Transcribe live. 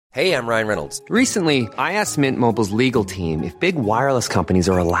Hey, I'm Ryan Reynolds. Recently, I asked Mint Mobile's legal team if big wireless companies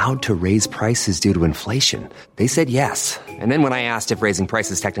are allowed to raise prices due to inflation. They said yes. And then when I asked if raising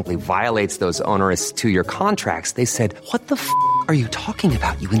prices technically violates those onerous two-year contracts, they said, "What the f*** are you talking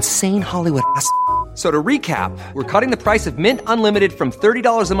about, you insane Hollywood ass?" So to recap, we're cutting the price of Mint Unlimited from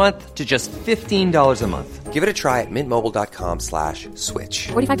 $30 a month to just $15 a month. Give it a try at mintmobile.com/switch.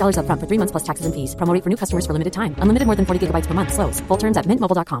 $45 up front for 3 months plus taxes and fees. Promo rate for new customers for limited time. Unlimited more than 40 gigabytes per month. Slows full terms at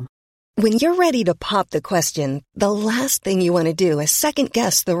mintmobile.com. When you're ready to pop the question, the last thing you want to do is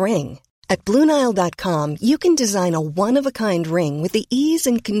second-guess the ring. At BlueNile.com, you can design a one-of-a-kind ring with the ease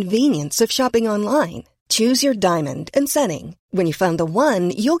and convenience of shopping online. Choose your diamond and setting. When you find the one,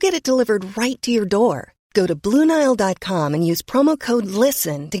 you'll get it delivered right to your door. Go to BlueNile.com and use promo code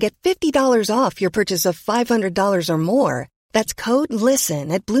LISTEN to get $50 off your purchase of $500 or more. That's code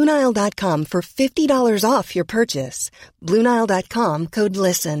LISTEN at BlueNile.com for $50 off your purchase. BlueNile.com, code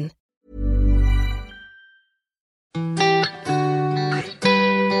LISTEN.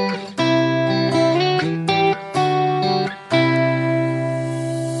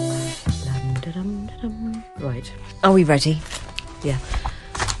 Right. Are we ready? Yeah.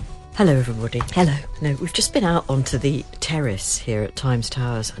 Hello, everybody. Hello. No, we've just been out onto the terrace here at Times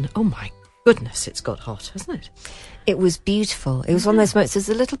Towers, and oh my goodness, it's got hot, hasn't it? It was beautiful. It was one of those moments. It's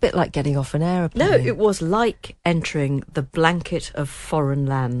a little bit like getting off an aeroplane. No, it was like entering the blanket of foreign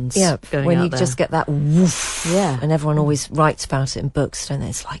lands. Yeah, going when out you there. just get that woof. Yeah. And everyone always writes about it in books, don't they?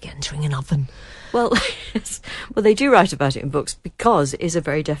 It's like entering an oven. Well, well, they do write about it in books because it is a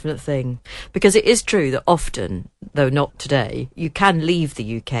very definite thing. Because it is true that often, though not today, you can leave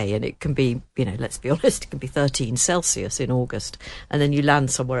the UK and it can be, let's be honest, it can be 13 Celsius in August. And then you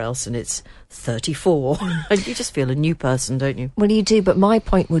land somewhere else and it's 34. And you just feel a new person, don't you? Well, you do, but my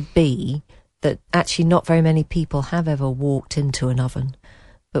point would be that actually not very many people have ever walked into an oven.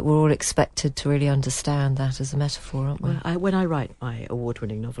 But we're all expected to really understand that as a metaphor, aren't we? Well, when I write my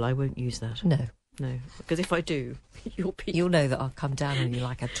award-winning novel, I won't use that. No, because if I do, you'll know that I'll come down on you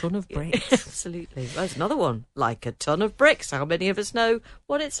like a ton of bricks. Absolutely. There's another one, like a ton of bricks. How many of us know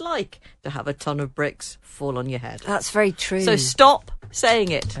what it's like to have a ton of bricks fall on your head? That's very true. So stop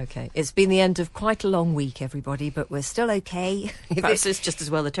saying it. Okay, it's been the end of quite a long week, everybody, but we're still okay. Perhaps it's just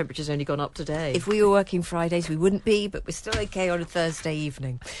as well the temperature's only gone up today. If we were working Fridays, we wouldn't be, but we're still okay on a Thursday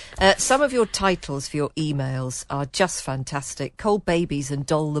evening. Some of your titles for your emails are just fantastic. Cold Babies and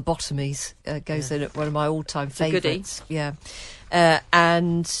Doll Lobotomies goes in at one of my all-time favourites. Yeah.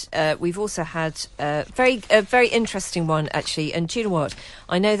 And we've also had a very interesting one, actually. And do you know what?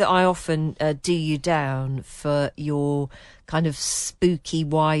 I know that I often do you down for your kind of spooky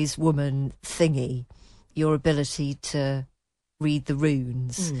wise woman thingy, your ability to read the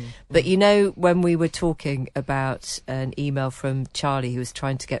runes. But when we were talking about an email from Charlie who was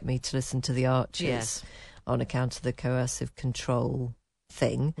trying to get me to listen to the Archers on account of the coercive control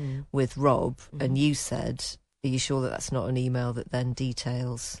thing with Rob, and you said, are you sure that that's not an email that then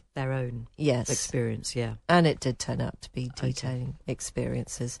details their own experience? Yeah. And it did turn out to be detailing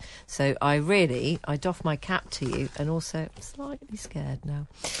experiences. So I doff my cap to you, and also I'm slightly scared now.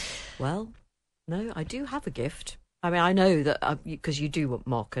 Well, no, I do have a gift. I mean, I know that because you do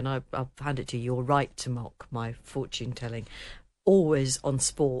mock, and I'll hand it to you. You're right to mock my fortune telling. Always on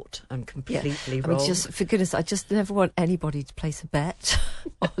sport and completely wrong. I mean, just for goodness, I just never want anybody to place a bet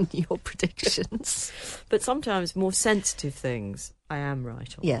on your predictions. But sometimes more sensitive things, I am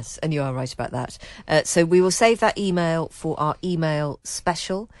right on. Yes, and you are right about that. So we will save that email for our email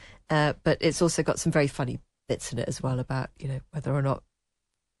special, but it's also got some very funny bits in it as well about, whether or not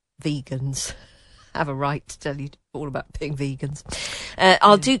vegans have a right to tell you all about being vegans.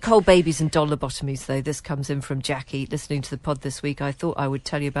 I'll do Cold Babies and Doll Lobotomies, though. This comes in from Jackie, listening to the pod this week. I thought I would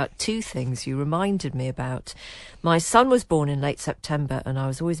tell you about two things you reminded me about. My son was born in late September, and I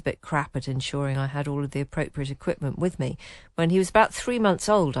was always a bit crap at ensuring I had all of the appropriate equipment with me. When he was about 3 months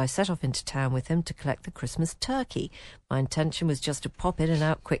old, I set off into town with him to collect the Christmas turkey. My intention was just to pop in and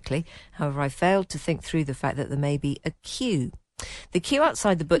out quickly. However, I failed to think through the fact that there may be a queue. The queue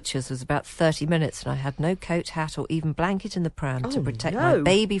outside the butcher's was about 30 minutes, and I had no coat, hat or even blanket in the pram to protect my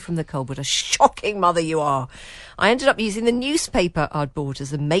baby from the cold. What a shocking mother you are. I ended up using the newspaper I'd bought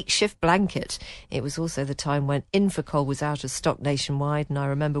as a makeshift blanket. It was also the time when Infocol was out of stock nationwide, and I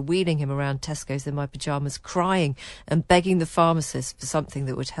remember wheeling him around Tesco's in my pyjamas, crying and begging the pharmacist for something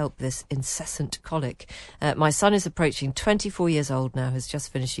that would help this incessant colic. My son is approaching 24 years old now, has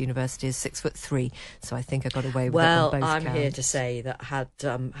just finished university, is 6'3", so I think I got away with it on both I'm counts. here to say that had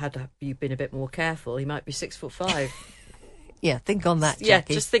you been a bit more careful, he might be 6'5". Yeah, think on that, Yeah,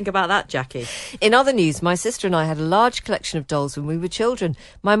 Jackie. just think about that, Jackie. In other news, my sister and I had a large collection of dolls when we were children.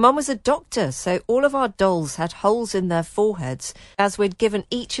 My mum was a doctor, so all of our dolls had holes in their foreheads, as we'd given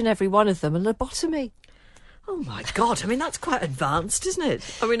each and every one of them a lobotomy. Oh, my God. I mean, that's quite advanced, isn't it?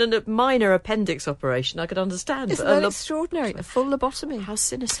 I mean, a minor appendix operation, I could understand. Isn't but that extraordinary? A full lobotomy. How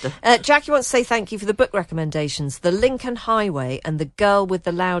sinister. Jackie wants to say thank you for the book recommendations. The Lincoln Highway and The Girl with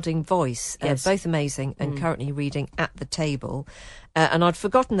the Louding Voice. Yes. Both amazing and currently reading at the table. And I'd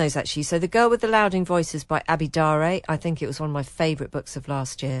forgotten those, actually. So The Girl with the Louding Voice is by Abby Dare. I think it was one of my favourite books of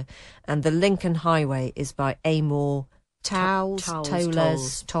last year. And The Lincoln Highway is by Amor Tolles,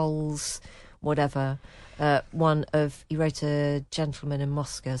 whatever. One of, he wrote A Gentleman in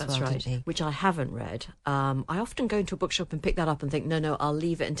Moscow as That's well, right, didn't he? which I haven't read. I often go into a bookshop and pick that up and think, no, I'll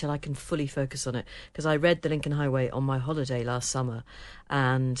leave it until I can fully focus on it. Because I read The Lincoln Highway on my holiday last summer,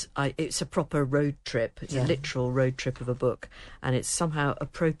 and it's a proper road trip. It's a literal road trip of a book, and it's somehow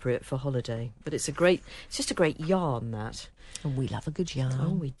appropriate for holiday. But it's just a great yarn, that. And we love a good yarn.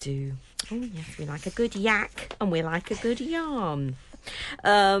 Oh, we do. Oh, yes, we like a good yak, and we like a good yarn.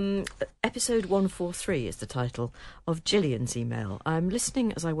 Episode 143 is the title of Gillian's email. I'm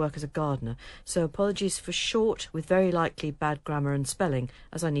listening as I work as a gardener, so apologies for short with very likely bad grammar and spelling,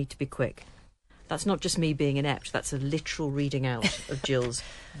 as I need to be quick. That's not just me being inept, that's a literal reading out of Jill's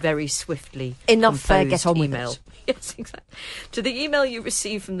very swiftly Enough, composed get on with email. it. Yes, exactly. To the email you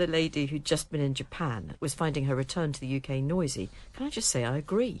received from the lady who'd just been in Japan, was finding her return to the UK noisy. Can I just say I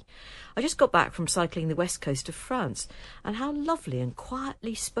agree? I just got back from cycling the west coast of France, and how lovely and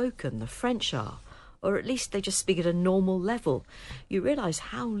quietly spoken the French are. Or at least they just speak at a normal level. You realise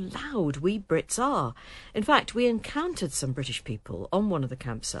how loud we Brits are. In fact, we encountered some British people on one of the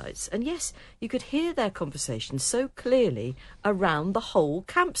campsites, and yes, you could hear their conversation so clearly around the whole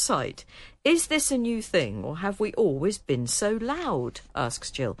campsite. Is this a new thing, or have we always been so loud? Asks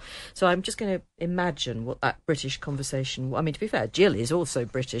Jill. So I'm just going to imagine what that British conversation... I mean, to be fair, Jill is also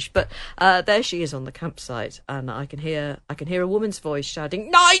British, but there she is on the campsite, and I can hear a woman's voice shouting,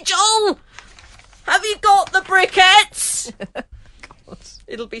 "Nigel! Have you got the briquettes?"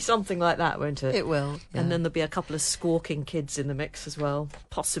 It'll be something like that, won't it? It will. Yeah. And then there'll be a couple of squawking kids in the mix as well.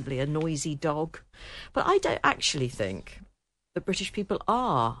 Possibly a noisy dog. But I don't actually think that British people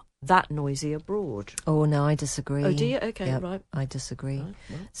are that noisy abroad. Oh, no, I disagree. Oh, do you? Okay, Yep, right. I disagree. Right,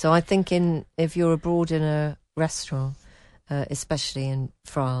 well. So I think if you're abroad in a restaurant, especially in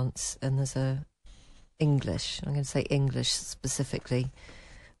France, and there's I'm going to say English specifically,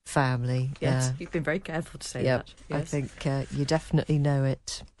 family. Yes, you've been very careful to say Yep, that. Yes. I think you definitely know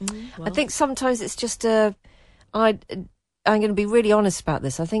it. Well, I think sometimes it's just I'm going to be really honest about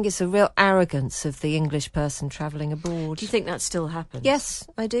this. I think it's a real arrogance of the English person travelling abroad. do you think that still happens? Yes,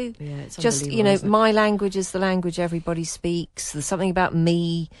 I do. Yeah, it's Just, unbelievable, isn't it? my language is the language everybody speaks. There's something about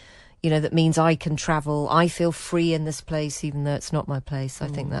me, that means I can travel. I feel free in this place, even though it's not my place. I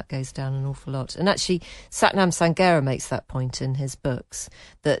think that goes down an awful lot. And actually, Satnam Sanghera makes that point in his books,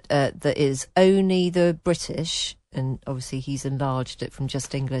 that is only the British, and obviously he's enlarged it from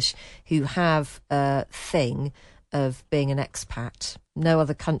just English, who have a thing of being an expat. No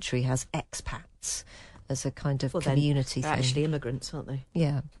other country has expats as a kind of community they're thing. actually immigrants, aren't they?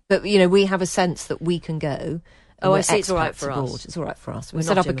 Yeah. But, we have a sense that we can go. Oh, We're I see. It's all right expats for abroad. us. It's all right for us. We We're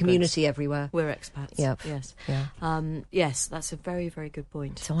set not up a immigrants. community everywhere. We're expats. Yeah. Yes. Yeah. Yes, that's a very, very good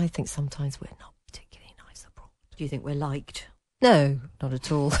point. So I think sometimes we're not particularly nice abroad. Do you think we're liked? No, not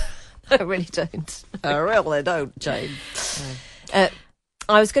at all. I really don't. I really don't, Jane.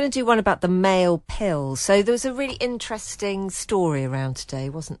 I was going to do one about the male pill. So there was a really interesting story around today,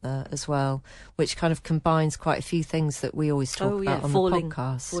 wasn't there, as well, which kind of combines quite a few things that we always talk about on the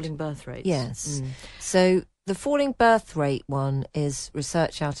podcast. Falling birth rates. Yes. So the falling birth rate one is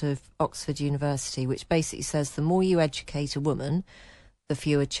research out of Oxford University, which basically says the more you educate a woman, the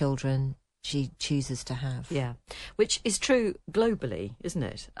fewer children she chooses to have. Yeah, which is true globally, isn't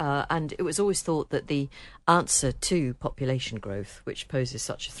it? And it was always thought that the answer to population growth, which poses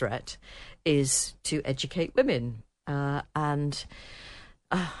such a threat, is to educate women. I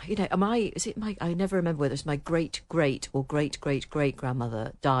never remember whether it's my great-great or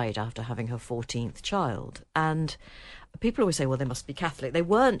great-great-great-grandmother died after having her 14th child. And people always say, well, they must be Catholic. They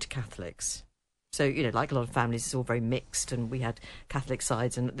weren't Catholics. So, like a lot of families, it's all very mixed, and we had Catholic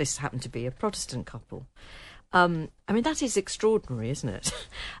sides, and this happened to be a Protestant couple. That is extraordinary, isn't it?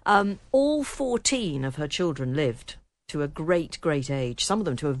 All 14 of her children lived to a great age, some of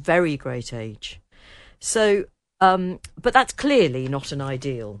them to a very great age. So, but that's clearly not an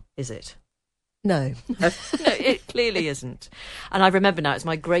ideal, is it? No. No, it clearly isn't. And I remember now, it's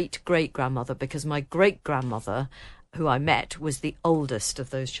my great-great-grandmother, because my great-grandmother who I met was the oldest of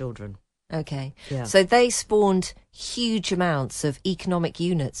those children. Okay. Yeah. So they spawned huge amounts of economic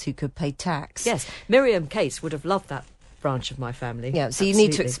units who could pay tax. Yes, Miriam Case would have loved that branch of my family. Yeah, so you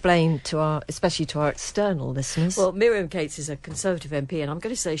need to explain especially to our external listeners. Well, Miriam Cates is a Conservative MP, and I'm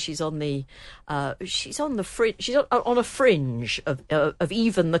going to say she's on a fringe of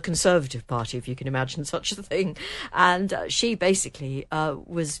even the Conservative Party, if you can imagine such a thing. And she basically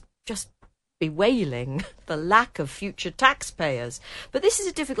was just bewailing the lack of future taxpayers. But this is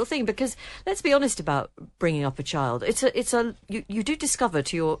a difficult thing because let's be honest about bringing up a child. You do discover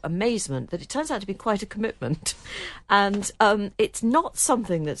to your amazement that it turns out to be quite a commitment, and it's not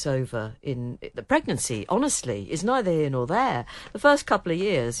something that's over in the pregnancy. Honestly, is neither here nor there. The first couple of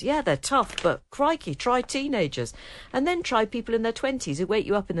years, yeah, they're tough, but crikey, try teenagers, and then try people in their 20s who wake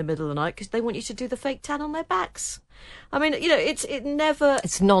you up in the middle of the night because they want you to do the fake tan on their backs. I mean,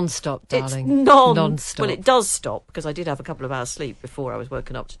 it's non-stop, darling. It's non-stop. Well, it does stop because I did have a couple of hours sleep before I was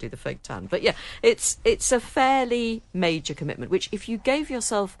woken up to do the fake tan. But yeah, it's a fairly major commitment, which if you gave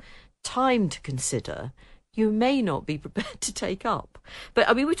yourself time to consider, you may not be prepared to take up. But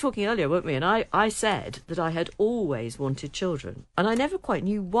I mean, we were talking earlier, weren't we? And I said that I had always wanted children, and I never quite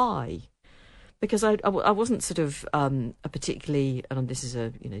knew why. Because I wasn't sort of a particularly, and this is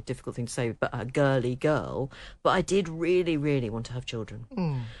a difficult thing to say, but a girly girl. But I did really, really want to have children.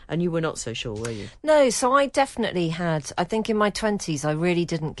 And you were not so sure, were you? No, so I definitely had. I think in my 20s, I really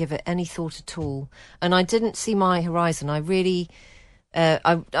didn't give it any thought at all, and I didn't see my horizon. I really.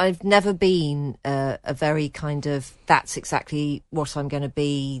 I've never been a very kind of that's exactly what I'm going to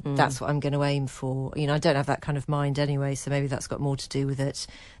be, that's what I'm going to aim for. I don't have that kind of mind anyway, so maybe that's got more to do with it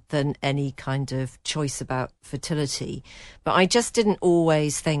than any kind of choice about fertility. But I just didn't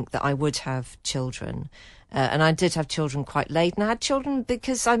always think that I would have children. And I did have children quite late, and I had children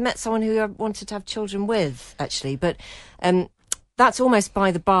because I met someone who I wanted to have children with, actually. But that's almost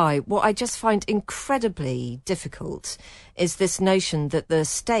by the by. What I just find incredibly difficult is this notion that the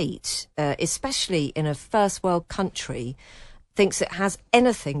state, especially in a first world country, thinks it has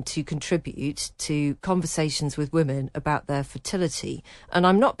anything to contribute to conversations with women about their fertility. And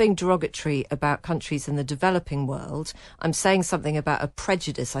I'm not being derogatory about countries in the developing world. I'm saying something about a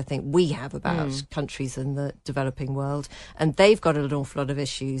prejudice I think we have about countries in the developing world. And they've got an awful lot of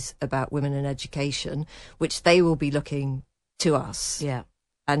issues about women in education, which they will be looking to us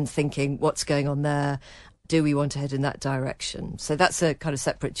and thinking, what's going on there? Do we want to head in that direction? So that's a kind of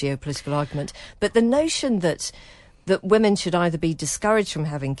separate geopolitical argument. But the notion that women should either be discouraged from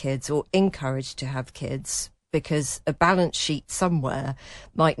having kids or encouraged to have kids because a balance sheet somewhere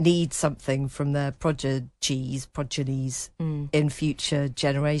might need something from their progenies in future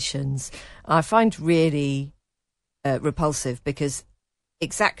generations, I find really repulsive, because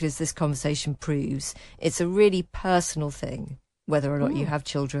exactly as this conversation proves, it's a really personal thing, whether or not you have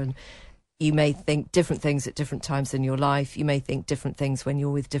children. You may think different things at different times in your life. You may think different things when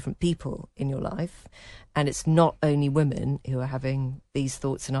you're with different people in your life. And it's not only women who are having these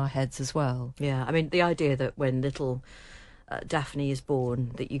thoughts in our heads as well. Yeah, I mean, the idea that when little Daphne is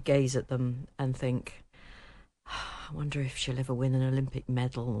born, that you gaze at them and think, I wonder if she'll ever win an Olympic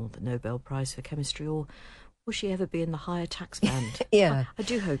medal or the Nobel Prize for Chemistry, or will she ever be in the higher tax band? I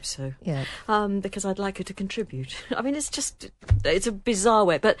do hope so. Yeah. Because I'd like her to contribute. I mean, it's a bizarre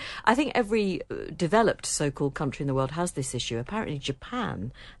way. But I think every developed so-called country in the world has this issue. Apparently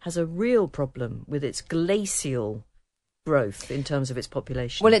Japan has a real problem with its glacial growth in terms of its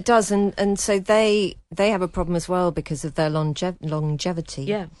population. Well, it does. And so they have a problem as well because of their longevity.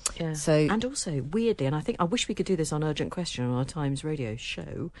 Yeah. So, and also, weirdly, and I wish we could do this on Urgent Question on our Times radio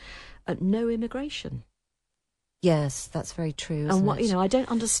show, no immigration. Yes, that's very true. And I don't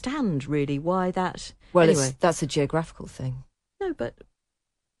understand really why that. Well, anyway, that's a geographical thing. No, but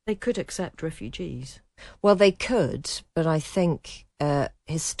they could accept refugees. Well, they could, but I think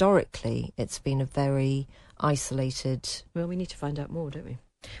historically it's been a very isolated. Well, we need to find out more, don't we?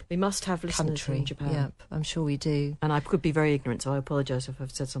 We must have listeners in Japan. Yeah, I'm sure we do. And I could be very ignorant, so I apologise if I've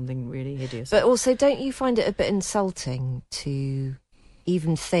said something really hideous. But also, don't you find it a bit insulting to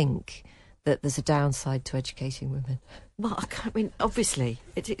even think that there's a downside to educating women? Well, I mean, obviously,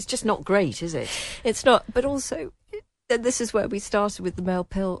 it's just not great, is it? It's not, but also, this is where we started with the male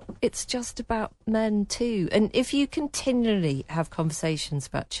pill, it's just about men too. And if you continually have conversations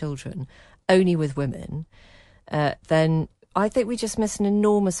about children only with women, then I think we just miss an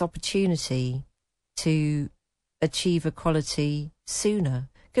enormous opportunity to achieve equality sooner.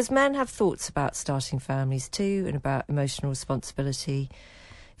 Because men have thoughts about starting families too, and about emotional responsibility,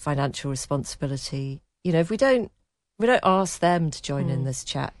 financial responsibility. If we don't ask them to join in this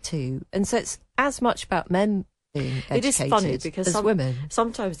chat too. And so it's as much about men being educated It is funny because as women.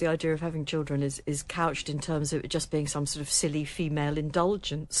 Sometimes the idea of having children is couched in terms of it just being some sort of silly female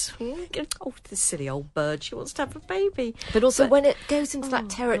indulgence. Oh, this silly old bird, she wants to have a baby. But also when it goes into that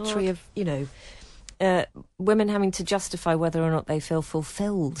territory of, women having to justify whether or not they feel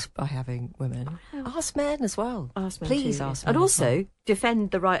fulfilled by having women. Ask men as well. Ask men Please too, ask yes. And men as also well.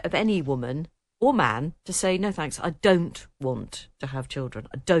 defend the right of any woman or man to say, no thanks, I don't want to have children.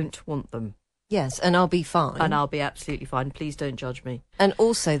 I don't want them. Yes, and I'll be fine. And I'll be absolutely fine. Please don't judge me. And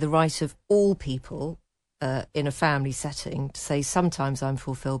also the right of all people in a family setting to say, sometimes I'm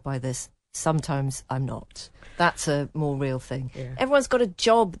fulfilled by this, sometimes I'm not. That's a more real thing. Yeah. Everyone's got a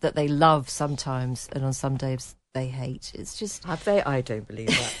job that they love sometimes, and on some days they hate. It's just... Have they? I don't believe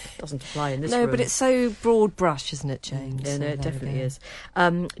that. Doesn't apply in this No, room. but it's so broad brush, isn't it, James? Yeah, no, So it there we definitely go. is.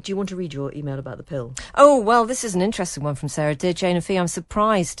 Do you want to read your email about the pill? Oh, well, this is an interesting one from Sarah. Dear Jane and Fee, I'm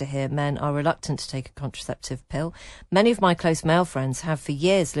surprised to hear men are reluctant to take a contraceptive pill. Many of my close male friends have for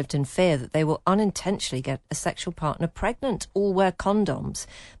years lived in fear that they will unintentionally get a sexual partner pregnant. All wear condoms,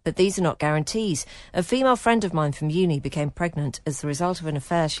 but these are not guarantees. A female friend of mine from uni became pregnant as the result of an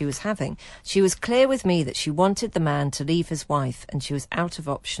affair she was having. She was clear with me that she wanted the man to leave his wife, and she was out of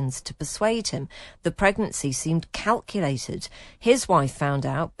options to persuade him. The pregnancy seemed calculated. His wife found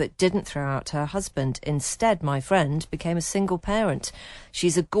out but didn't throw out her husband. Instead, my friend became a single parent.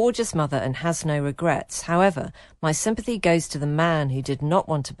 She's a gorgeous mother and has no regrets. However, my sympathy goes to the man who did not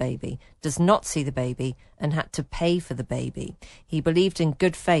want a baby, does not see the baby, and had to pay for the baby. He believed in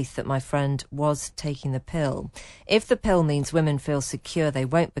good faith that my friend was taking the pill. If the pill means women feel secure they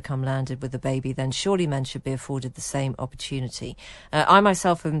won't become landed with a baby, then surely men should be afforded the same opportunity. I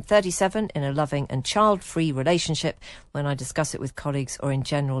myself am 37 in a loving and child-free relationship. When I discuss it with colleagues or in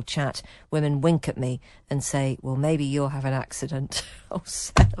general chat, women wink at me and say, well, maybe you'll have an accident. Oh,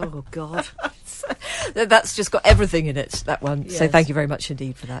 Sarah. Oh, God. That's just got everything in it, that one. So Yes. thank you very much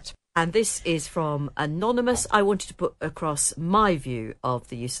indeed for that. And this is from Anonymous. I wanted to put across my view of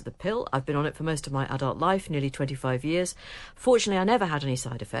the use of the pill. I've been on it for most of my adult life, nearly 25 years. Fortunately, I never had any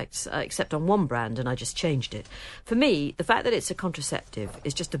side effects, except on one brand, and I just changed it. For me, the fact that it's a contraceptive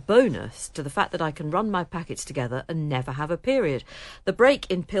is just a bonus to the fact that I can run my packets together and never have a period. The break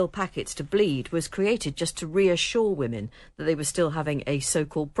in pill packets to bleed was created just to reassure women that they were still having a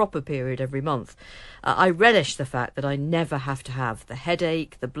so-called proper period every month. I relish the fact that I never have to have the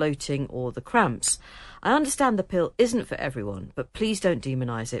headache, the bloating, or the cramps. I understand the pill isn't for everyone, but please don't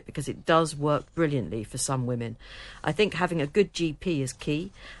demonise it because it does work brilliantly for some women. I think having a good GP is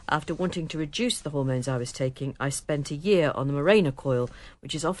key. After wanting to reduce the hormones I was taking, I spent a year on the Mirena coil,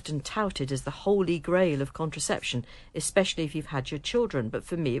 which is often touted as the holy grail of contraception, especially if you've had your children, but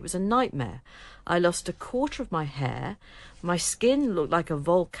for me it was a nightmare. I lost a quarter of my hair, my skin looked like a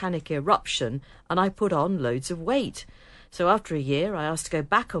volcanic eruption, and I put on loads of weight. So after a year, I asked to go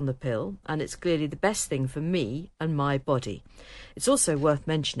back on the pill, and it's clearly the best thing for me and my body. It's also worth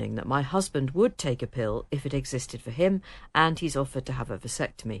mentioning that my husband would take a pill if it existed for him, and he's offered to have a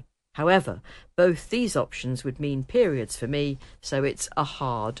vasectomy. However, both these options would mean periods for me, so it's a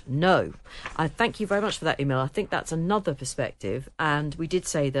hard no. I thank you very much for that email. I think that's another perspective, and we did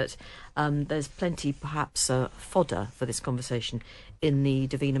say that there's plenty, perhaps, fodder for this conversation in the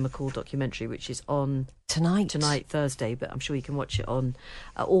Davina McCall documentary, which is on tonight, Thursday, but I'm sure you can watch it on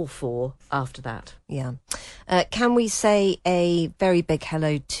All 4 after that. Yeah. Can we say a very big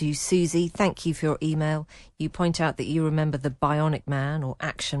hello to Susie? Thank you for your email. You point out that you remember the Bionic Man or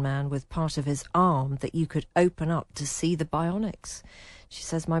Action Man with part of his arm that you could open up to see the bionics. She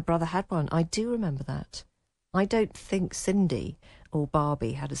says, my brother had one. I do remember that. I don't think Cindy or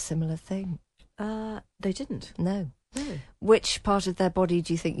Barbie had a similar thing. They didn't. No. No. Which part of their body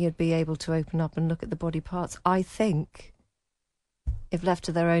do you think you'd be able to open up and look at the body parts? I think, if left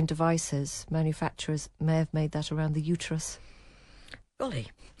to their own devices, manufacturers may have made that around the uterus. Golly.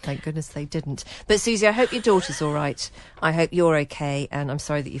 Thank goodness they didn't. But Susie, I hope your daughter's all right. I hope you're okay, and I'm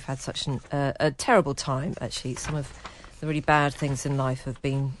sorry that you've had such a terrible time, actually. Some of the really bad things in life have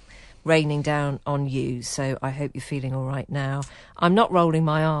been raining down on you, so I hope you're feeling all right now. I'm not rolling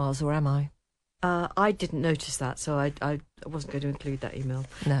my R's, or am I? I didn't notice that, so I wasn't going to include that email.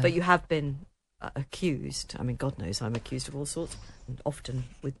 No. But you have been accused. I mean, God knows I'm accused of all sorts, and often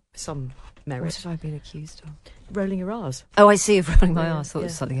with some merit. What have I been accused of? Rolling your R's. Oh, I see, of rolling my Yeah, arse. I thought it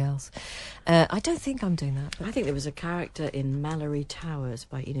was yeah. something else. I don't think I'm doing that. But I think there was a character in Mallory Towers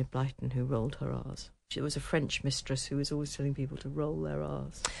by Enid Blyton who rolled her R's. She was a French mistress who was always telling people to roll their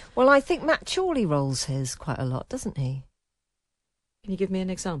R's. well, I think Matt Chorley rolls his quite a lot, doesn't he? Can you give me an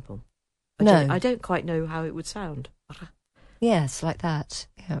example? No. I don't quite know how it would sound. Yes, like that.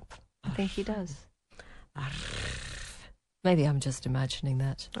 Yep. I think he does. Maybe I'm just imagining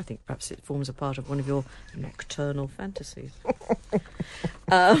that. I think perhaps it forms a part of one of your nocturnal fantasies.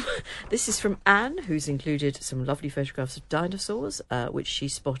 This is from Anne, who's included some lovely photographs of dinosaurs, which she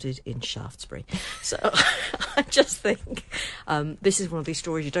spotted in Shaftesbury. So I just think this is one of these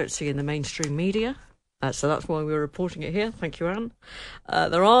stories you don't see in the mainstream media. So that's why we're reporting it here. Thank you, Anne.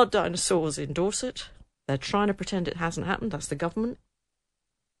 There are dinosaurs in Dorset. They're trying to pretend it hasn't happened. That's the government.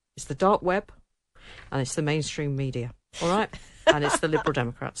 It's the dark web. And it's the mainstream media. All right? And it's the Liberal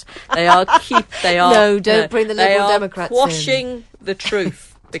Democrats. No, don't bring the Liberal Democrats in. They are quashing the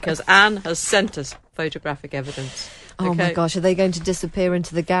truth because Anne has sent us photographic evidence. Oh my gosh, are they going to disappear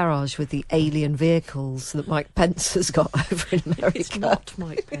into the garage with the alien vehicles that Mike Pence has got over in America? It's not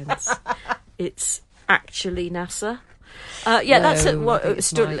Mike Pence. It's actually NASA. That's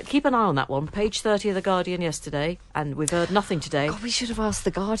it. Keep an eye on that one. Page 30 of The Guardian yesterday, and we've heard nothing today. God, we should have asked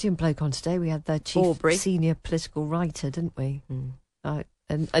The Guardian bloke on today. We had their chief Aubrey. Senior political writer, didn't we?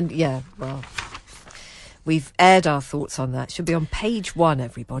 We've aired our thoughts on that. Should be on page 1,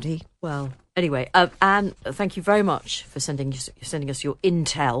 everybody. Well, anyway, Anne, thank you very much for sending us your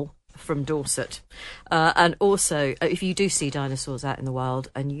intel from Dorset. And also, if you do see dinosaurs out in the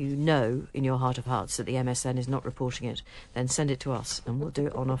wild and you know in your heart of hearts that the MSN is not reporting it, then send it to us and we'll do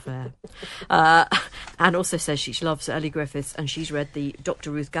it on off air. Anne also says she loves Ellie Griffiths and she's read the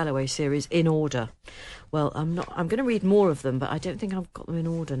Dr. Ruth Galloway series in order. Well, I'm going to read more of them, but I don't think I've got them in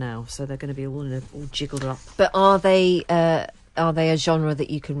order now, so they're going to be all jiggled up. But are they a genre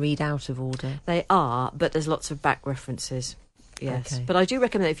that you can read out of order? They are, but there's lots of back references. Yes, okay. But I do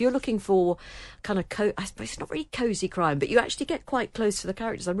recommend if you're looking for kind of, I suppose it's not really cosy crime, but you actually get quite close to the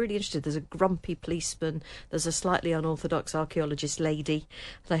characters. I'm really interested. There's a grumpy policeman. There's a slightly unorthodox archaeologist lady.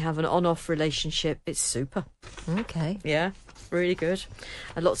 They have an on-off relationship. It's super. Okay. Yeah, really good.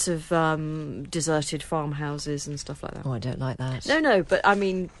 And lots of deserted farmhouses and stuff like that. Oh, I don't like that. No, but I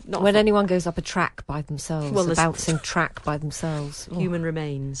mean... not when anyone goes up a track by themselves, a bouncing track by themselves. Human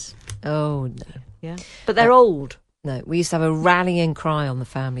remains. Oh, no. Yeah, but they're old. No, we used to have a rallying cry on the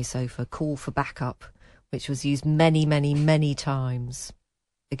family sofa, call for backup, which was used many, many, many times.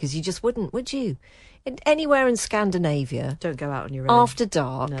 Because you just wouldn't, would you? Anywhere in Scandinavia... Don't go out on your own. After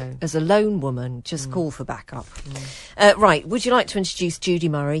dark, no. As a lone woman, just call for backup. Right, would you like to introduce Judy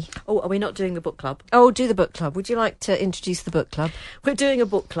Murray? Oh, are we not doing the book club? Oh, do the book club. Would you like to introduce the book club? We're doing a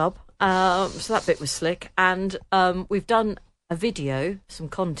book club, so that bit was slick. And we've done a video, some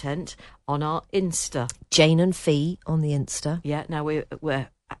content on our Insta. Jane and Fee on the Insta. Yeah, now we're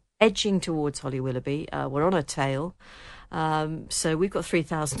edging towards Holly Willoughby. We're on her tail. So we've got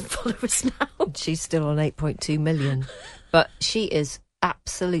 3,000 followers now. She's still on 8.2 million. But she is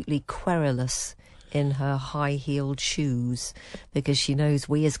absolutely querulous in her high-heeled shoes because she knows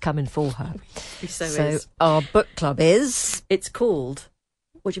we is coming for her. So our book club is... It's called...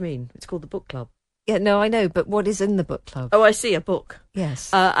 What do you mean? It's called the book club. Yeah, no, I know, but what is in the book club? Oh, I see, a book.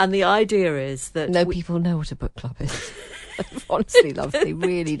 Yes. And the idea is that... people know what a book club is. Honestly, love, they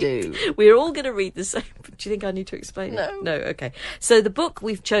really do. We're all going to read the same... Do you think I need to explain No. it? No, okay. So the book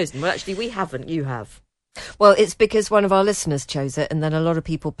we've chosen... Well, actually, we haven't. You have. Well, it's because one of our listeners chose it, and then a lot of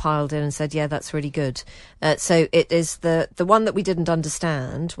people piled in and said, yeah, that's really good. So it is the one that we didn't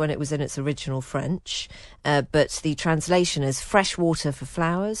understand when it was in its original French, but the translation is Fresh Water for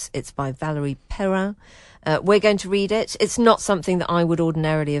Flowers. It's by Valérie Perrin. We're going to read it. It's not something that I would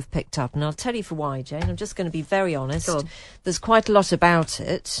ordinarily have picked up, and I'll tell you for why, Jane. I'm just going to be very honest. Go on. There's quite a lot about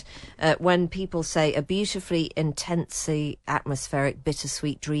it. When people say a beautifully, intensely atmospheric,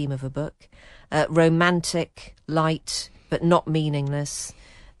 bittersweet dream of a book, romantic, light, but not meaningless,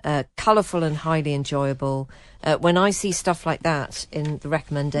 colourful and highly enjoyable. When I see stuff like that in the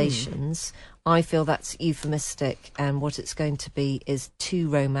recommendations, I feel that's euphemistic, and what it's going to be is too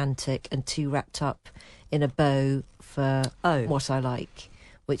romantic and too wrapped up in a bow for what I like,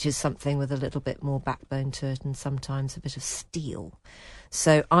 which is something with a little bit more backbone to it and sometimes a bit of steel.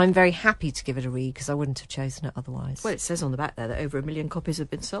 So I'm very happy to give it a read because I wouldn't have chosen it otherwise. Well, it says on the back there that over 1 million copies have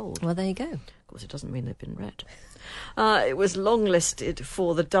been sold. Well, there you go. Of course, it doesn't mean they've been read. It was longlisted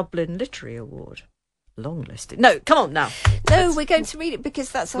for the Dublin Literary Award. Longlisted? No, come on now. No, we're going to read it because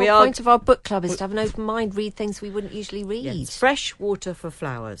that's the whole point of our book club, is to have an open mind, read things we wouldn't usually read. Yeah, it's Fresh Water for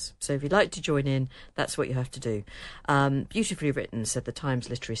Flowers. So if you'd like to join in, that's what you have to do. Beautifully written, said the Times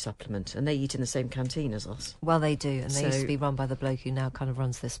Literary Supplement, and they eat in the same canteen as us. Well, they do, and they used to be run by the bloke who now kind of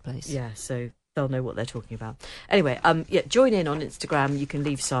runs this place. Yeah, so they'll know what they're talking about. Anyway, join in on Instagram. You can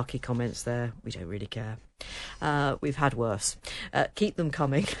leave sarky comments there. We don't really care. We've had worse. Keep them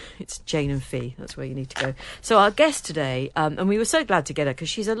coming. It's Jane and Fee. That's where you need to go. So our guest today, and we were so glad to get her because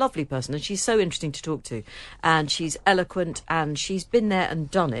she's a lovely person and she's so interesting to talk to. And she's eloquent and she's been there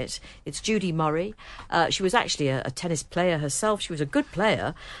and done it. It's Judy Murray. She was actually a tennis player herself. She was a good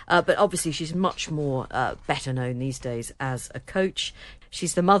player, but obviously she's much more better known these days as a coach.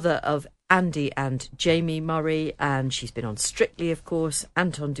 She's the mother of Andy and Jamie Murray, and she's been on Strictly, of course.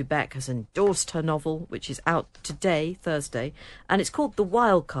 Anton Dubek has endorsed her novel, which is out today, Thursday, and it's called The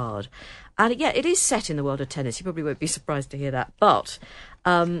Wild Card. And yeah, it is set in the world of tennis. You probably won't be surprised to hear that, but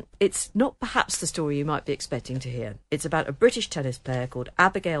it's not perhaps the story you might be expecting to hear. It's about a British tennis player called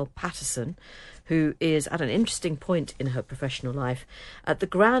Abigail Patterson, who is at an interesting point in her professional life at the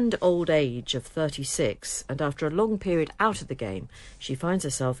grand old age of 36, and after a long period out of the game, she finds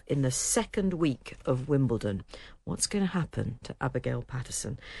herself in the second week of Wimbledon. What's going to happen to Abigail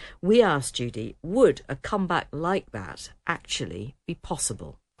Patterson? We asked Judy, would a comeback like that actually be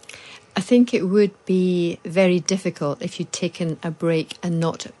possible? I think it would be very difficult if you'd taken a break and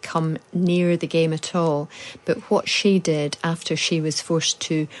not come near the game at all. But what she did after she was forced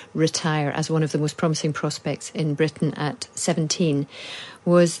to retire as one of the most promising prospects in Britain at 17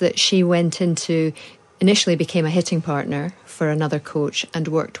 was that she went into, initially became a hitting partner for another coach and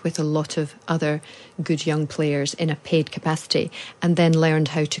worked with a lot of other good young players in a paid capacity, and then learned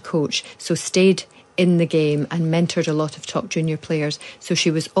how to coach. So stayed in the game and mentored a lot of top junior players. So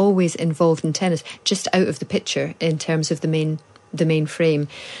she was always involved in tennis, just out of the picture in terms of the main frame.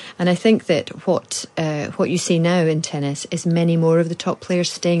 And I think that what you see now in tennis is many more of the top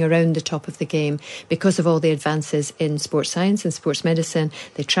players staying around the top of the game because of all the advances in sports science and sports medicine.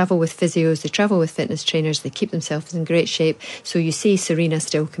 They travel with physios, they travel with fitness trainers, they keep themselves in great shape. So you see Serena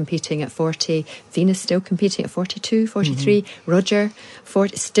still competing at 40, Venus still competing at 42, 43, Roger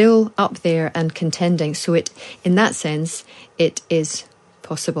 40, still up there and contending. So in that sense, it is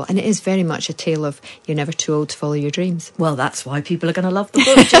possible. And it is very much a tale of you're never too old to follow your dreams. Well, that's why people are going to love the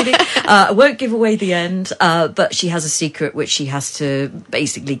book, Judy. I won't give away the end, but she has a secret which she has to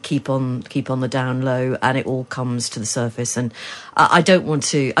basically keep on the down low, and it all comes to the surface. And I don't want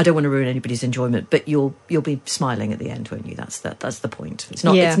to ruin anybody's enjoyment, but you'll be smiling at the end, won't you? That's the point. It's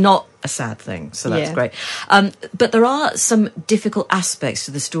not a sad thing, so that's great. But there are some difficult aspects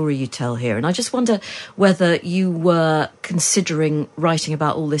to the story you tell here, and I just wonder whether you were considering writing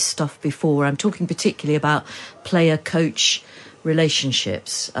about all this stuff before. I'm talking particularly about player-coach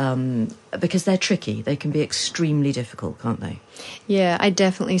relationships, because they're tricky. They can be extremely difficult, can't they? Yeah, I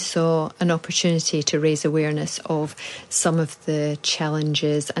definitely saw an opportunity to raise awareness of some of the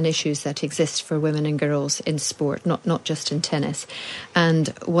challenges and issues that exist for women and girls in sport, not just in tennis. And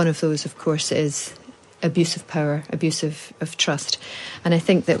one of those, of course, is abuse of power, abuse of trust. And I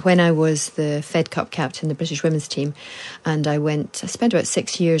think that when I was the Fed Cup captain, the British women's team, and I spent about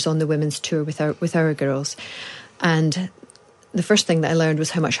 6 years on the women's tour with our girls, and the first thing that I learned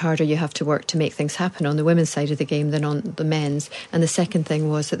was how much harder you have to work to make things happen on the women's side of the game than on the men's. And the second thing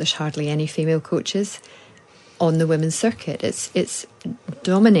was that there's hardly any female coaches on the women's circuit. It's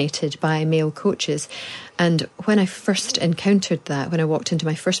dominated by male coaches. And when I first encountered that, when I walked into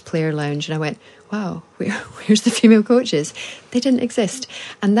my first player lounge and I went, wow, where's the female coaches? They didn't exist.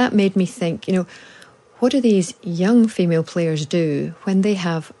 And that made me think, what do these young female players do when they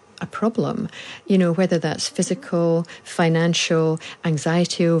have a problem, whether that's physical, financial,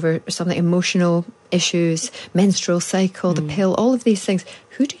 anxiety over something, emotional issues, menstrual cycle, the pill, all of these things.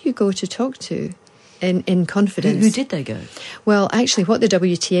 Who do you go to talk to in confidence? Who did they go? Well, actually, what the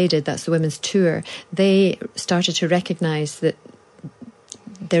WTA did, that's the women's tour, they started to recognise that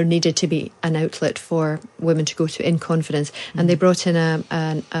there needed to be an outlet for women to go to in confidence. And they brought in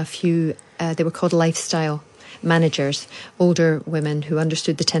a few, they were called lifestyle managers, older women who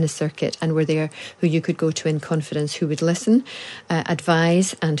understood the tennis circuit and were there, who you could go to in confidence, who would listen,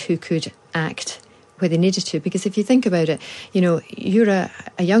 advise, and who could act where they needed to. Because if you think about it, you're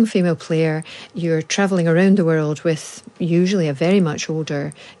a young female player, you're travelling around the world with usually a very much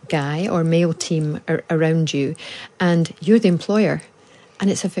older guy or male team around you, and you're the employer. And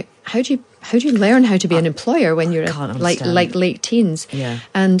it's how do you learn how to be an employer when you're like late teens? Yeah.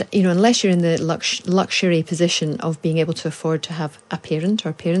 And unless you're in the luxury position of being able to afford to have a parent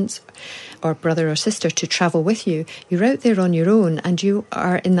or parents or brother or sister to travel with you, you're out there on your own, and you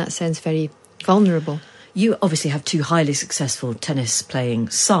are in that sense very vulnerable. You obviously have two highly successful tennis playing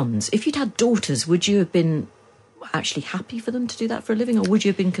sons. If you'd had daughters, would you have been actually happy for them to do that for a living, or would you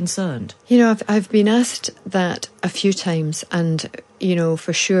have been concerned? I've been asked that a few times, and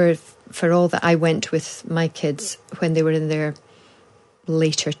for sure, for all that I went with my kids when they were in their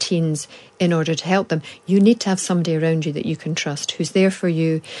later teens in order to help them. You need to have somebody around you that you can trust, who's there for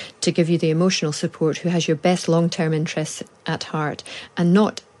you to give you the emotional support, who has your best long-term interests at heart. And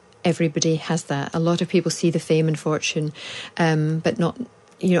not everybody has that. A lot of people see the fame and fortune, but not,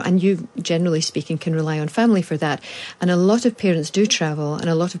 and you, generally speaking, can rely on family for that. And a lot of parents do travel, and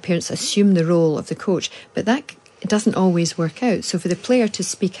a lot of parents assume the role of the coach, but that it doesn't always work out. So for the player to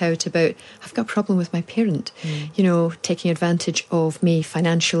speak out about, I've got a problem with my parent, taking advantage of me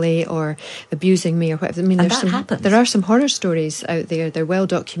financially or abusing me or whatever. I mean, there are some horror stories out there. They're well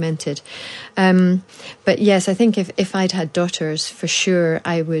documented. But yes, I think if I'd had daughters, for sure,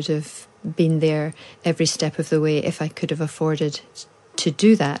 I would have been there every step of the way if I could have afforded to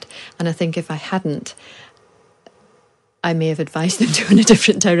do that. And I think if I hadn't, I may have advised them to in a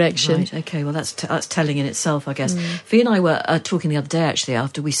different direction. Right, okay, well that's telling in itself, I guess. Fee and I were talking the other day, actually,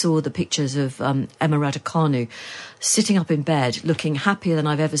 after we saw the pictures of Emma Raducanu sitting up in bed, looking happier than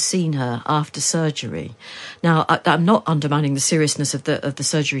I've ever seen her after surgery. Now, I'm not undermining the seriousness of the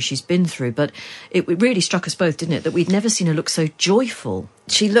surgery she's been through, but it really struck us both, didn't it, that we'd never seen her look so joyful.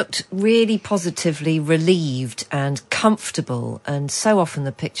 She looked really positively relieved and comfortable, and so often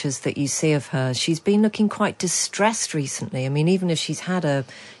the pictures that you see of her, she's been looking quite distressed recently. I mean, even if she's had a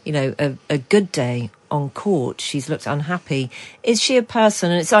good day on court, she's looked unhappy. Is she a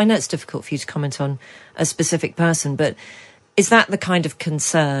person, and I know it's difficult for you to comment on a specific person, but is that the kind of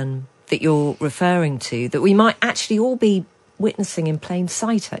concern that you're referring to, that we might actually all be witnessing in plain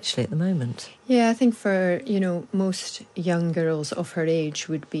sight actually at the moment? Yeah, I think for, most young girls of her age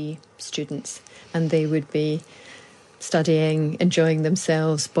would be students, and they would be studying, enjoying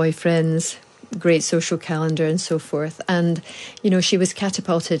themselves, boyfriends, great social calendar and so forth. And, she was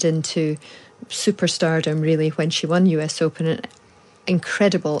catapulted into superstardom really when she won US Open. An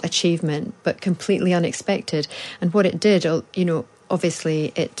incredible achievement, but completely unexpected. And what it did,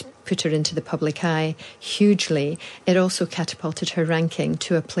 obviously it put her into the public eye hugely. It also catapulted her ranking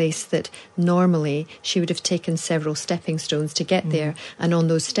to a place that normally she would have taken several stepping stones to get there. And on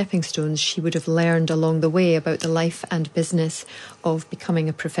those stepping stones, she would have learned along the way about the life and business of becoming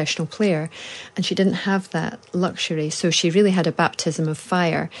a professional player. And she didn't have that luxury. So she really had a baptism of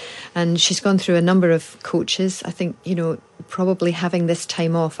fire. And she's gone through a number of coaches. I think, probably having this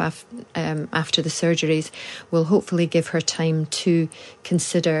time off after the surgeries will hopefully give her time to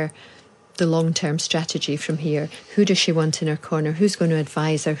consider the long-term strategy from here. Who does she want in her corner? Who's going to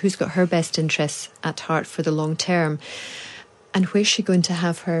advise her? Who's got her best interests at heart for the long term? And where's she going to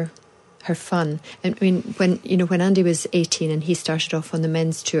have her fun? I mean, when Andy was 18 and he started off on the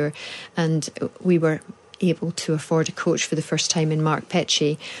men's tour, and we were able to afford a coach for the first time in Mark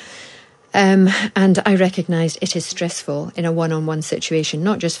Petchey, and I recognised it is stressful in a one-on-one situation,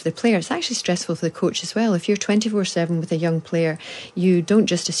 not just for the player, it's actually stressful for the coach as well. If you're 24/7 with a young player, you don't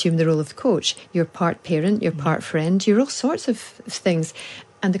just assume the role of the coach. You're part parent, you're part friend, you're all sorts of things.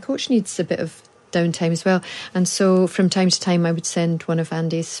 And the coach needs a bit of downtime as well. And so from time to time, I would send one of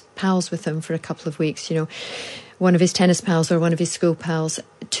Andy's pals with him for a couple of weeks, one of his tennis pals or one of his school pals,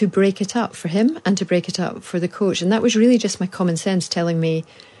 to break it up for him and to break it up for the coach. And that was really just my common sense telling me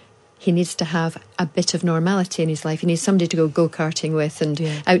he needs to have a bit of normality in his life. He needs somebody to go go-karting with and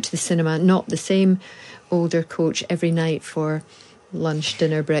out to the cinema, not the same older coach every night for lunch,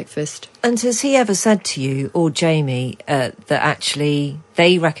 dinner, breakfast. And has he ever said to you or Jamie that actually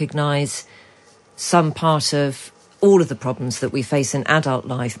they recognise some part of all of the problems that we face in adult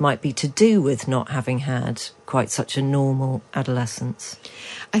life might be to do with not having had quite such a normal adolescence?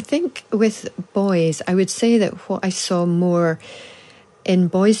 I think with boys, I would say that what I saw more in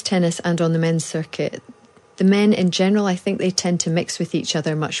boys' tennis and on the men's circuit, the men in general, I think they tend to mix with each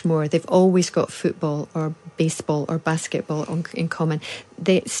other much more. They've always got football or baseball or basketball in common.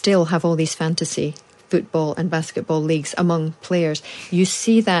 They still have all these fantasy football and basketball leagues among players. You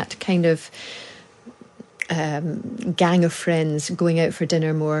see that kind of gang of friends going out for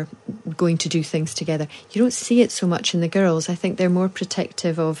dinner more, going to do things together. You don't see it so much in the girls. I think they're more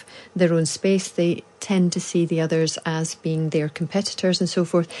protective of their own space. They tend to see the others as being their competitors and so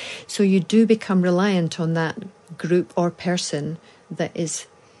forth. So you do become reliant on that group or person that is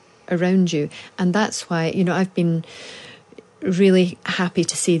around you. And that's why, I've been really happy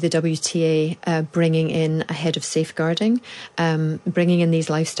to see the WTA bringing in a head of safeguarding, bringing in these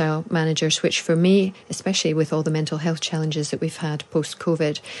lifestyle managers, which for me, especially with all the mental health challenges that we've had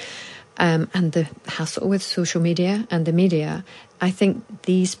post-COVID, and the hassle with social media and the media, I think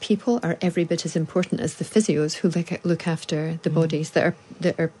these people are every bit as important as the physios who look after the bodies that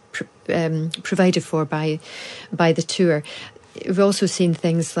are provided for by the tour. We've also seen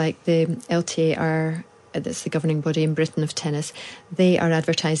things like the LTA are that's the governing body in Britain of tennis, they are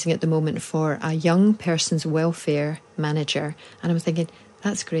advertising at the moment for a young person's welfare manager. And I'm thinking,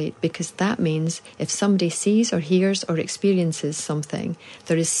 that's great, because that means if somebody sees or hears or experiences something,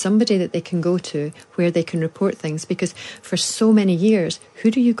 there is somebody that they can go to where they can report things. Because for so many years, who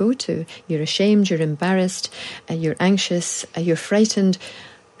do you go to? You're ashamed, you're embarrassed, you're anxious, you're frightened.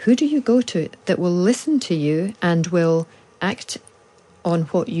 Who do you go to that will listen to you and will act on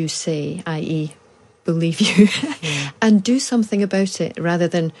what you say, i.e. believe you, and do something about it, rather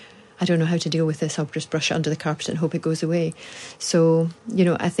than, I don't know how to deal with this, I'll just brush it under the carpet and hope it goes away. So,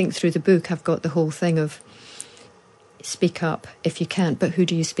 I think through the book I've got the whole thing of speak up if you can't, but who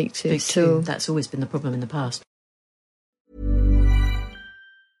do you speak to? That's always been the problem in the past.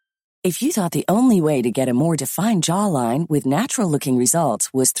 If you thought the only way to get a more defined jawline with natural-looking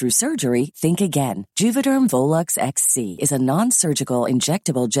results was through surgery, think again. Juvederm Volux XC is a non-surgical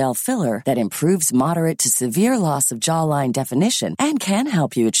injectable gel filler that improves moderate to severe loss of jawline definition and can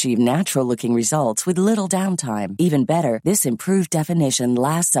help you achieve natural-looking results with little downtime. Even better, this improved definition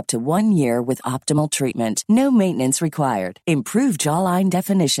lasts up to 1 year with optimal treatment. No maintenance required. Improve jawline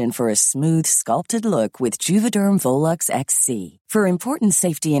definition for a smooth, sculpted look with Juvederm Volux XC. For important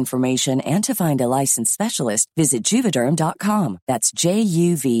safety information and to find a licensed specialist, visit Juvederm.com. That's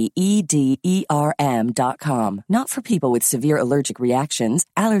Juvederm.com. Not for people with severe allergic reactions,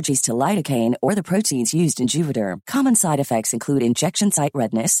 allergies to lidocaine, or the proteins used in Juvederm. Common side effects include injection site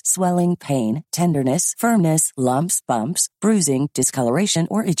redness, swelling, pain, tenderness, firmness, lumps, bumps, bruising, discoloration,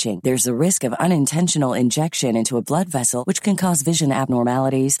 or itching. There's a risk of unintentional injection into a blood vessel, which can cause vision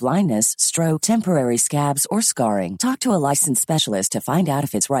abnormalities, blindness, stroke, temporary scabs, or scarring. Talk to a licensed specialist to find out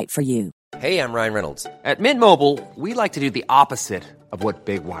if it's right for you. Hey, I'm Ryan Reynolds. At Mint Mobile, we like to do the opposite of what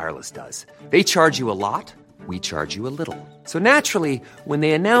Big Wireless does. They charge you a lot, we charge you a little. So naturally, when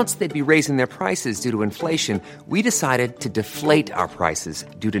they announced they'd be raising their prices due to inflation, we decided to deflate our prices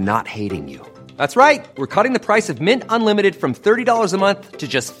due to not hating you. That's right. We're cutting the price of Mint Unlimited from $30 a month to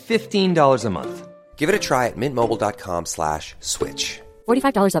just $15 a month. Give it a try at mintmobile.com/switch.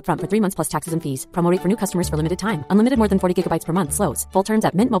 $45 up front for 3 months plus taxes and fees. Promo rate for new customers for limited time. Unlimited more than 40 gigabytes per month. Slows full terms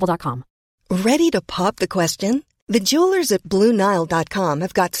at mintmobile.com. Ready to pop the question? The jewelers at BlueNile.com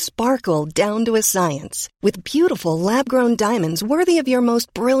have got sparkle down to a science with beautiful lab-grown diamonds worthy of your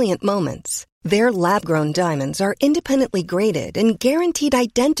most brilliant moments. Their lab-grown diamonds are independently graded and guaranteed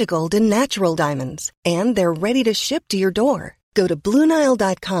identical to natural diamonds, and they're ready to ship to your door. Go to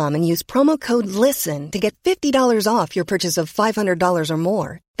BlueNile.com and use promo code LISTEN to get $50 off your purchase of $500 or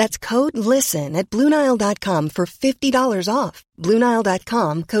more. That's code LISTEN at BlueNile.com for $50 off.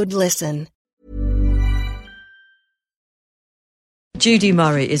 BlueNile.com, code LISTEN. Judy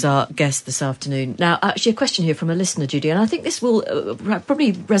Murray is our guest this afternoon. Now, actually, a question here from a listener, Judy, and I think this will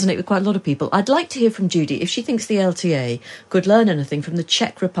probably resonate with quite a lot of people. I'd like to hear from Judy if she thinks the LTA could learn anything from the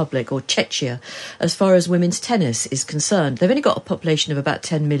Czech Republic or Czechia as far as women's tennis is concerned. They've only got a population of about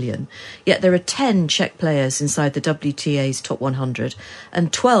 10 million, yet there are 10 Czech players inside the WTA's top 100,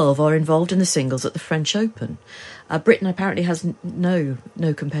 and 12 are involved in the singles at the French Open. Britain apparently has no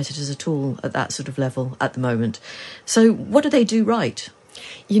competitors at all at that sort of level at the moment. So what do they do right?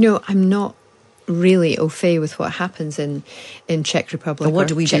 I'm not really au fait with what happens in Czech Republic. Or what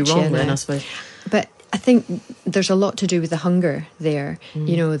do we do Czechia wrong now. then, I suppose? But I think there's a lot to do with the hunger there.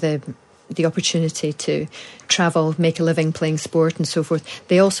 The opportunity to travel, make a living playing sport and so forth.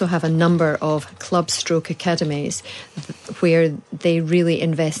 They also have a number of club/academies where they really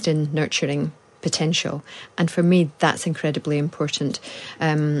invest in nurturing potential, and for me that's incredibly important.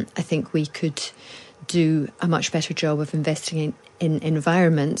 I think we could do a much better job of investing in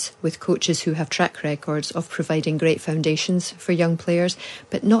environments with coaches who have track records of providing great foundations for young players,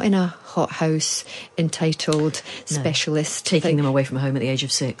 but not in a hothouse entitled specialist taking them away from home at the age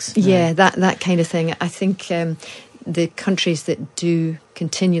of 6. Yeah, that kind of thing. I think the countries that do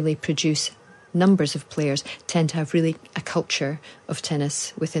continually produce numbers of players tend to have really a culture of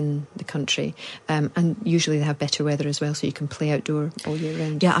tennis within the country, and usually they have better weather as well, so you can play outdoor all year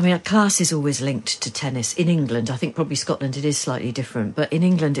round. Yeah, I mean, class is always linked to tennis. In England, I think probably Scotland it is slightly different, but in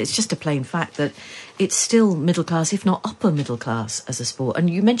England it's just a plain fact that it's still middle class, if not upper middle class as a sport. And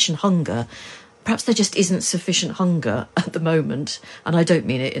you mentioned hunger. Perhaps there just isn't sufficient hunger at the moment, and I don't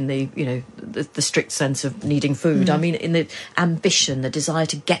mean it in the the strict sense of needing food. I mean in the ambition, the desire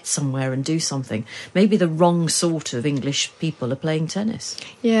to get somewhere and do something. Maybe the wrong sort of English people are playing tennis.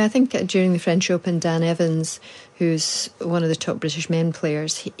 Yeah, I think during the French Open, Dan Evans, who's one of the top British men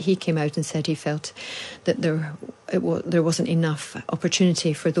players, he came out and said he felt that there wasn't enough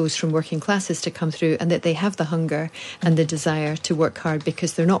opportunity for those from working classes to come through, and that they have the hunger and the desire to work hard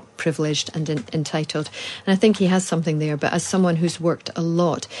because they're not privileged and entitled. And I think he has something there. But as someone who's worked a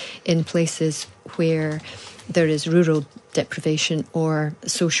lot in places where there is rural deprivation or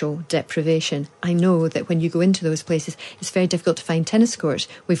social deprivation, I know that when you go into those places, it's very difficult to find tennis courts.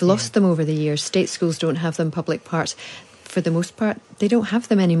 We've lost them over the years. State schools don't have them, public parks. For the most part, they don't have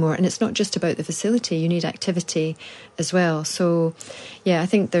them anymore. And it's not just about the facility. You need activity as well. So, yeah, I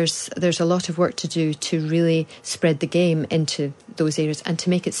think there's a lot of work to do to really spread the game into those areas. And to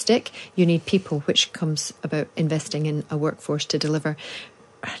make it stick, you need people, which comes about investing in a workforce to deliver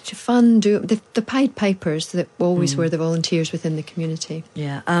to fund the Pied Pipers that always were the volunteers within the community.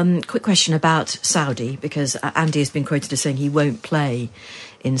 Yeah. Quick question about Saudi, because Andy has been quoted as saying he won't play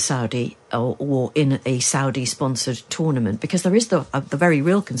in Saudi or in a Saudi-sponsored tournament, because there is the very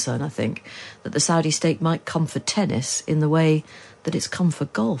real concern, I think, that the Saudi state might come for tennis in the way that it's come for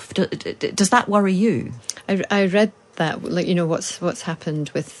golf. Does that worry you? I read that, like, you know, what's happened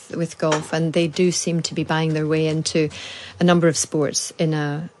with golf, and they do seem to be buying their way into a number of sports in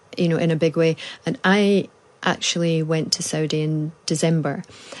a big way. And I actually went to Saudi in December,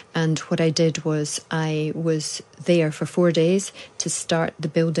 and what I did was I was there for 4 days to start the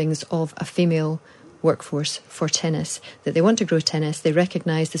buildings of a female workforce for tennis, that they want to grow tennis. They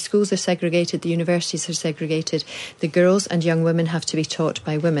recognise the schools are segregated, the universities are segregated, the girls and young women have to be taught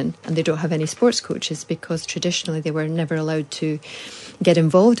by women, and they don't have any sports coaches because traditionally they were never allowed to get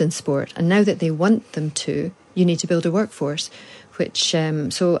involved in sport. And now that they want them to, you need to build a workforce, which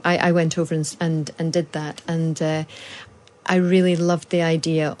so I went over and did that, and I really loved the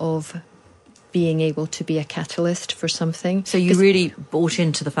idea of being able to be a catalyst for something. So you really bought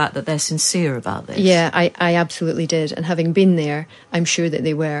into the fact that they're sincere about this? Yeah, I absolutely did. And having been there, I'm sure that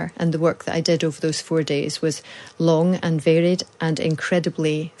they were. And the work that I did over those 4 days was long and varied and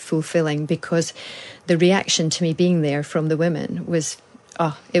incredibly fulfilling, because the reaction to me being there from the women was,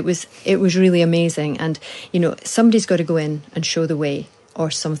 it was really amazing. And, you know, somebody's got to go in and show the way,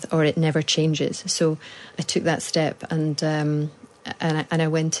 or it never changes. So I took that step, and I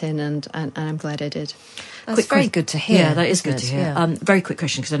went in, and I'm glad I did. That's very good to hear. Yeah, that is good to hear. Yeah. Very quick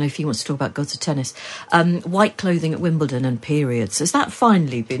question, because I know if he wants to talk about gods of tennis. White clothing at Wimbledon and periods, has that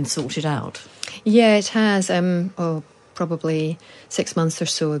finally been sorted out? Yeah, it has. Probably 6 months or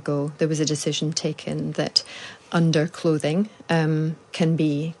so ago, there was a decision taken that underclothing can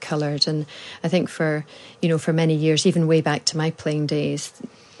be coloured. And I think for many years, even way back to my playing days,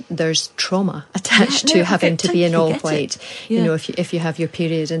 there's trauma attached to having to be in all white. Yeah. You know, if you have your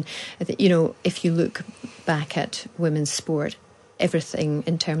period, and you know, if you look back at women's sport, everything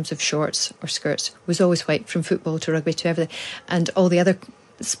in terms of shorts or skirts was always white, from football to rugby to everything, and all the other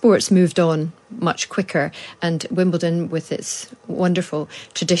sports moved on much quicker, and Wimbledon, with its wonderful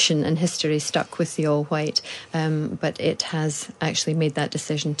tradition and history, stuck with the all white, but it has actually made that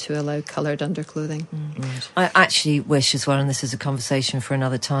decision to allow coloured underclothing. Right. I actually wish as well, and this is a conversation for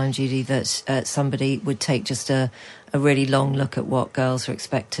another time, Judy, that somebody would take just a really long look at what girls are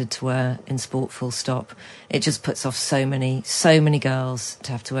expected to wear in sport, full stop. It just puts off so many girls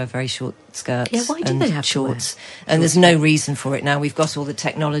to have to wear very short skirts. Yeah, why do they have shorts? To wear and there's no reason for it now. We've got all the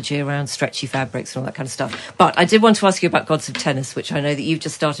technology around stretchy fabrics and all that kind of stuff. But I did want to ask you about Gods of Tennis, which I know that you've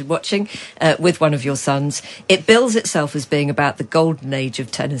just started watching with one of your sons. It bills itself as being about the golden age of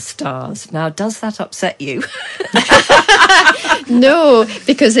tennis stars. Now, does that upset you? No,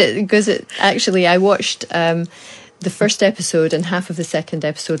 because it actually, I watched the first episode and half of the second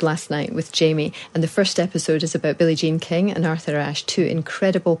episode last night with Jamie, and the first episode is about Billie Jean King and Arthur Ashe, two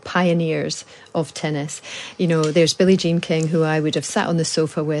incredible pioneers of tennis. You know, there's Billie Jean King, who I would have sat on the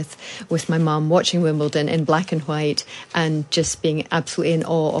sofa with my mum watching Wimbledon in black and white and just being absolutely in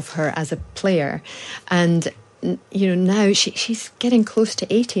awe of her as a player. And you know, now she's getting close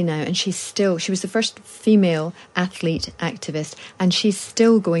to 80 now, and she was the first female athlete activist, and she's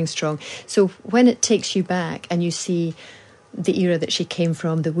still going strong. So when it takes you back and you see the era that she came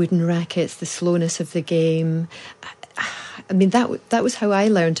from, the wooden rackets, the slowness of the game, I mean, that was how I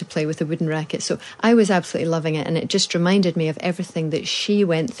learned to play with the wooden racket. So I was absolutely loving it, and it just reminded me of everything that she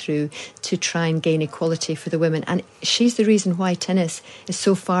went through to try and gain equality for the women. And she's the reason why tennis is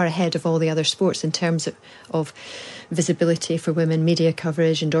so far ahead of all the other sports in terms of visibility for women, media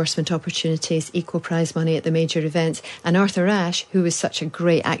coverage, endorsement opportunities, equal prize money at the major events. And Arthur Ashe, who was such a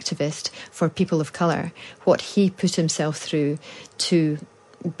great activist for people of colour, what he put himself through to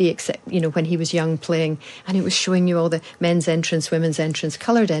be, you know, when he was young playing, and it was showing you all the men's entrance, women's entrance,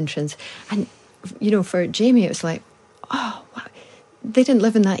 coloured entrance, and for Jamie, it was like, oh, wow. They didn't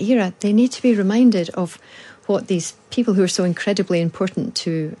live in that era. They need to be reminded of what these people who are so incredibly important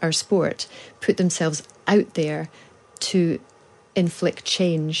to our sport put themselves out there to inflict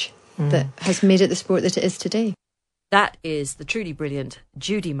change that has made it the sport that it is today. That is the truly brilliant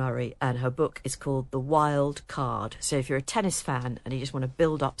Judy Murray, and her book is called The Wild Card. So if you're a tennis fan and you just want to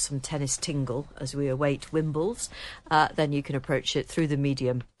build up some tennis tingle as we await Wimbledons, then you can approach it through the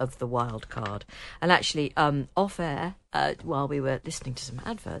medium of The Wild Card. And actually, off air, while we were listening to some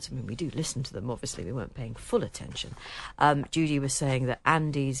adverts, I mean, we do listen to them, obviously, we weren't paying full attention. Judy was saying that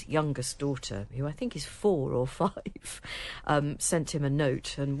Andy's youngest daughter, who I think is 4 or 5, sent him a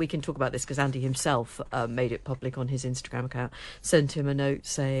note, and we can talk about this because Andy himself made it public on his Instagram account, sent him a note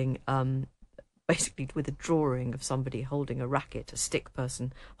saying, basically with a drawing of somebody holding a racket, a stick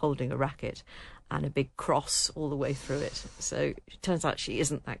person holding a racket, and a big cross all the way through it. So it turns out she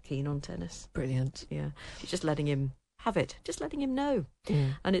isn't that keen on tennis. Brilliant. Yeah, she's just letting him have it, just letting him know.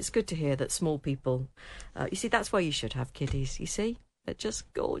 And it's good to hear that small people, you see, that's why you should have kiddies, you see? They're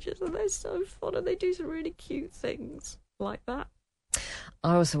just gorgeous and they're so fun and they do some really cute things like that.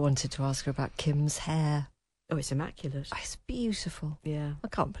 I also wanted to ask her about Kim's hair. Oh, it's immaculate. Oh, it's beautiful. Yeah. I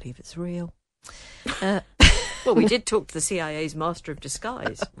can't believe it's real. Well, we did talk to the CIA's Master of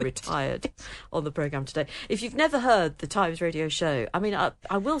Disguise, retired, on the programme today. If you've never heard the Times Radio show, I mean,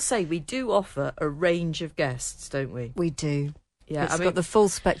 I will say we do offer a range of guests, don't we? We do. Yeah, It's got the full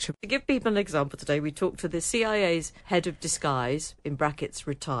spectrum. To give people an example today, we talked to the CIA's head of disguise, in brackets,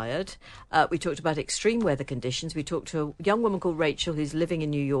 retired. We talked about extreme weather conditions. We talked to a young woman called Rachel who's living in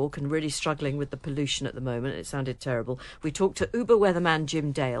New York and really struggling with the pollution at the moment. It sounded terrible. We talked to Uber weatherman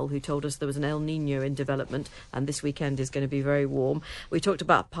Jim Dale, who told us there was an El Nino in development and this weekend is going to be very warm. We talked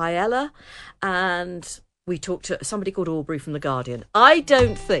about paella, and we talked to somebody called Aubrey from The Guardian. I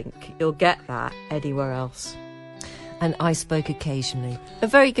don't think you'll get that anywhere else. And I spoke occasionally. A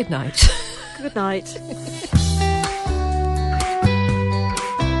very good night. Good night.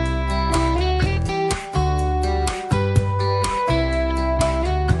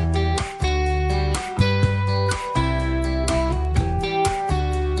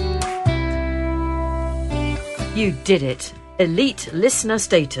 You did it. Elite listener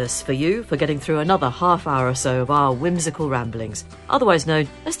status for you for getting through another half hour or so of our whimsical ramblings, otherwise known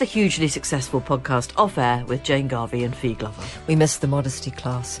as the hugely successful podcast Off Air with Jane Garvey and Fee Glover. We missed the modesty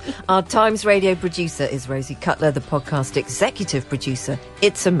class. Our Times Radio producer is Rosie Cutler, the podcast executive producer.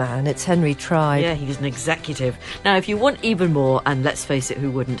 It's a man, it's Henry Tribe. Yeah, he's an executive. Now, if you want even more, and let's face it,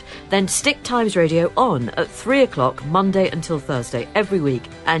 who wouldn't, then stick Times Radio on at 3 o'clock Monday until Thursday every week,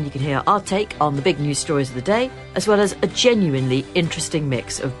 and you can hear our take on the big news stories of the day, as well as a genuinely interesting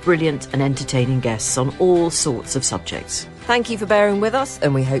mix of brilliant and entertaining guests on all sorts of subjects. Thank you for bearing with us,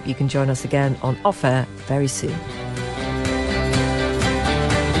 and we hope you can join us again on Off Air very soon.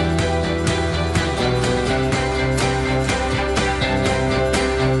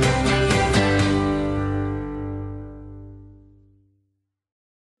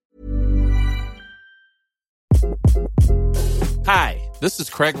 Hi, this is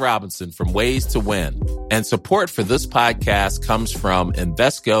Craig Robinson from Ways to Win, and support for this podcast comes from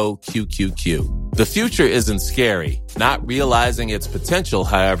Invesco QQQ. The future isn't scary. Not realizing its potential,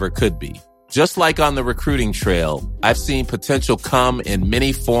 however, could be. Just like on the recruiting trail, I've seen potential come in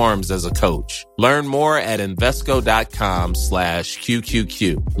many forms as a coach. Learn more at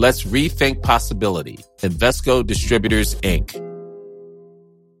Invesco.com/QQQ. Let's rethink possibility. Invesco Distributors, Inc.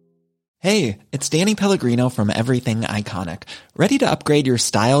 Hey, it's Danny Pellegrino from Everything Iconic. Ready to upgrade your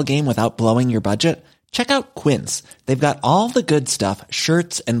style game without blowing your budget? Check out Quince. They've got all the good stuff,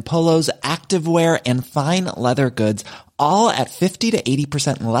 shirts and polos, activewear, and fine leather goods, all at 50 to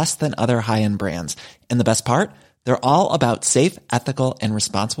 80% less than other high-end brands. And the best part? They're all about safe, ethical, and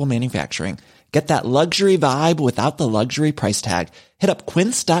responsible manufacturing. Get that luxury vibe without the luxury price tag. Hit up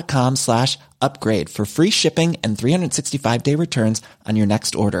quince.com/upgrade for free shipping and 365-day returns on your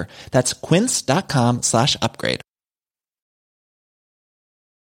next order. That's quince.com/upgrade.